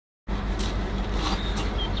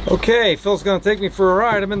Okay, Phil's going to take me for a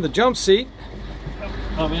ride. I'm in the jump seat.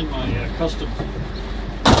 I'm in my custom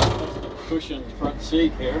cushioned front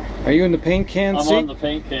seat here. Are you in the paint can seat? I'm on the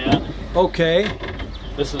paint can. Okay.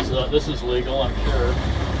 This is legal, I'm sure.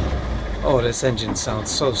 Oh, this engine sounds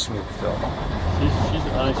so smooth, Phil. She's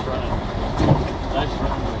a nice running machine.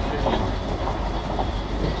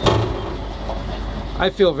 I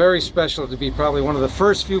feel very special to be probably one of the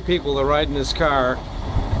first few people to ride in this car.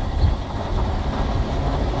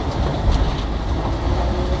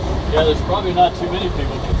 Yeah, there's probably not too many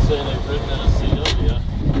people who can say they've ridden in a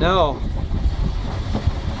CW. No.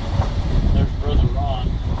 There's Brother Ron.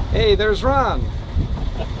 Hey, there's Ron.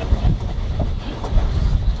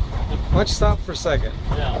 Why don't you stop for a second?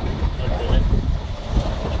 Yeah, okay.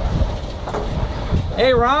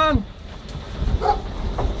 Hey, Ron.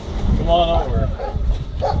 Come on over.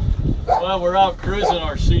 Well, we're out cruising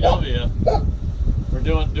our CW. We're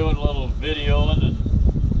doing a little videoing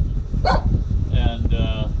and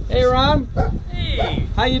Hey, Ron. Hey,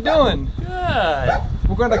 How you doing? good.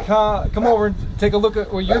 We're going to come over and take a look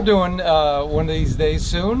at what you're doing one of these days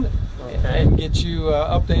soon, Okay. and get you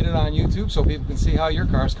updated on YouTube so people can see how your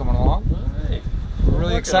car's coming along. All right. We're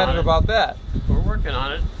really excited about that. We're working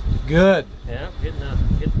on it. Good. Yeah,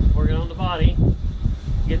 working on the body.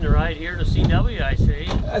 Getting the ride here to CW, I see.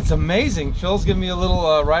 That's amazing. Phil's giving me a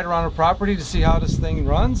little ride around the property to see how this thing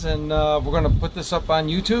runs, and we're going to put this up on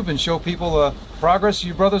YouTube and show people the progress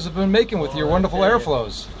you brothers have been making with your wonderful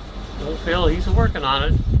airflows. Well, Phil, he's working on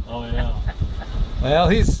it. oh yeah. Well,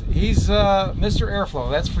 he's Mr. Airflow,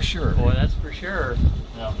 that's for sure. Boy, that's for sure.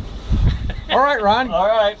 Yeah. All right, Ron. All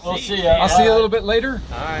right, we'll see ya. I'll see you a little bit later.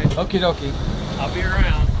 All right, Okie dokie. I'll be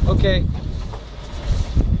around. Okay.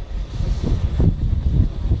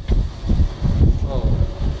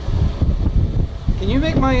 Can you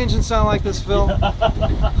make my engine sound like this, Phil?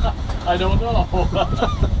 I don't know.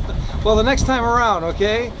 Well, the next time around,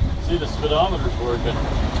 okay? See, the speedometer's working.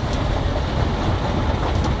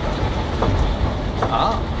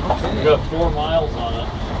 Ah, okay. We got 4 miles on it.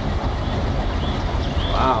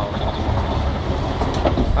 Wow.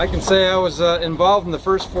 I can say I was involved in the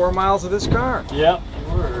first 4 miles of this car. Yep, you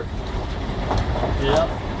were. Yep.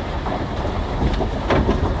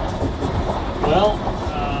 Well,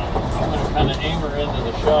 I'm going to kind of aim her into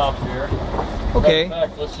the shop here. Okay. In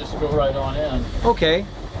fact, let's just go right on in. Okay.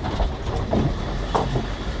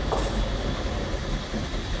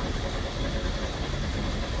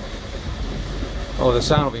 Oh, the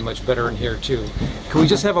sound will be much better in here too. Can we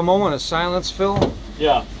just have a moment of silence, Phil?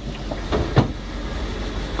 Yeah.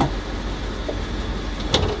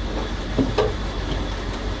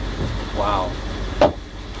 Wow. I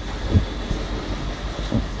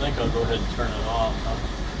think I'll go ahead and turn it off. Huh?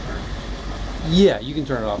 Yeah, you can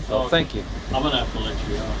turn it off, Phil. Okay. Thank you. I'm going to have to let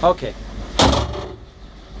you off. Okay.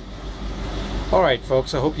 All right,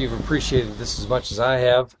 folks, I hope you've appreciated this as much as I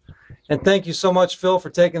have. And thank you so much, Phil, for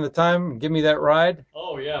taking the time and giving me that ride.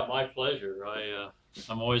 Oh yeah, my pleasure.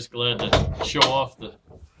 I'm always glad to show off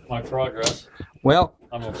my progress. Well,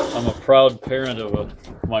 I'm a proud parent of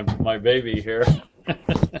my baby here.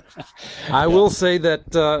 I will say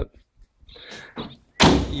that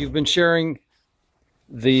you've been sharing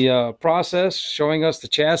the process, showing us the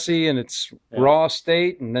chassis in its raw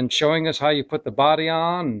state, and then showing us how you put the body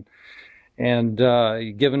on, and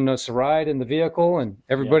giving us a ride in the vehicle. And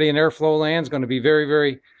everybody in Airflow land is going to be very,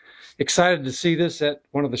 very excited to see this at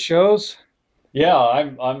one of the shows. Yeah,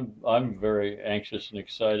 I'm very anxious and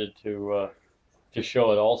excited to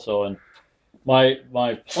show it also. And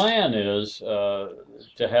my plan is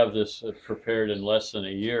to have this prepared in less than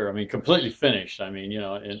a year. I mean, completely finished. I mean, you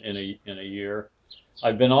know, in a year.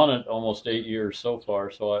 I've been on it almost 8 years so far,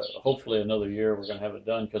 so hopefully another year we're going to have it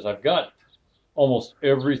done, because I've got almost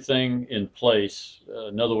everything in place.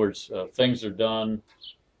 In other words, things are done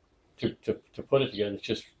to put it together. It's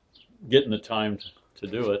just getting the time to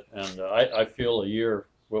do it, and I feel a year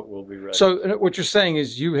will be ready. So what you're saying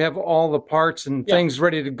is you have all the parts and things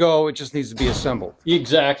ready to go. It just needs to be assembled.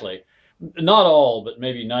 Exactly. Not all, but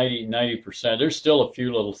maybe 90%. There's still a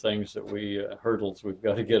few little things that hurdles we've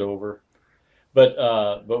got to get over. But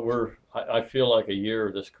I feel like a year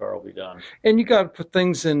this car will be done. And you got to put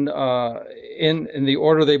things in the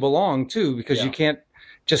order they belong too, because you can't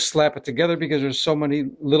just slap it together, because there's so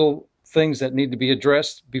many little things that need to be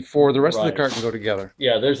addressed before the rest of the car can go together.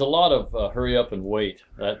 Yeah, there's a lot of hurry up and wait.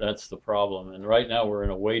 That's the problem. And right now we're in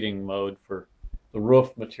a waiting mode for the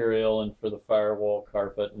roof material and for the firewall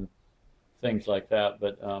carpet and things like that.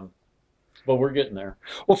 But we're getting there.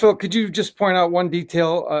 Well, Phil, could you just point out one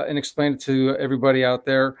detail and explain it to everybody out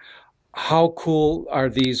there? How cool are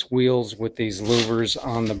these wheels with these louvers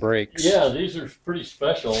on the brakes? Yeah, these are pretty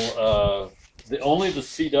special. Only the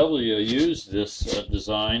CW used this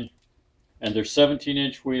design, and they're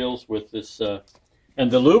 17-inch wheels with this,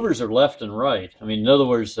 and the louvers are left and right. I mean, in other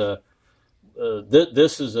words,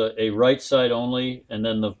 this is a right side only, and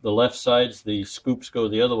then the left sides, the scoops go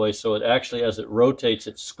the other way, so it actually, as it rotates,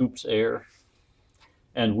 it scoops air.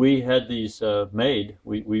 And we had these made.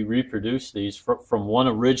 We reproduced these from one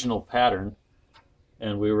original pattern,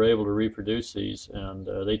 and we were able to reproduce these, and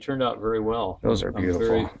they turned out very well. Those are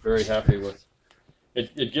beautiful. I'm very happy with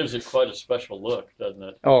it. It gives it quite a special look, doesn't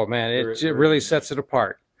it? Oh man, it really sets it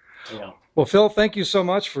apart. Yeah. Well, Phil, thank you so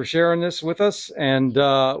much for sharing this with us, and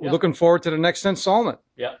we're looking forward to the next installment.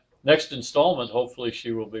 Yeah, next installment. Hopefully,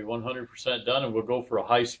 she will be 100% done, and we'll go for a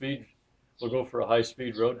high speed. We'll go for a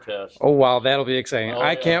high-speed road test. Oh, wow, that'll be exciting.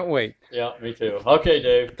 I can't wait. Yeah, me too. Okay,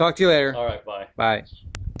 Dave. Talk to you later. All right, bye. Bye.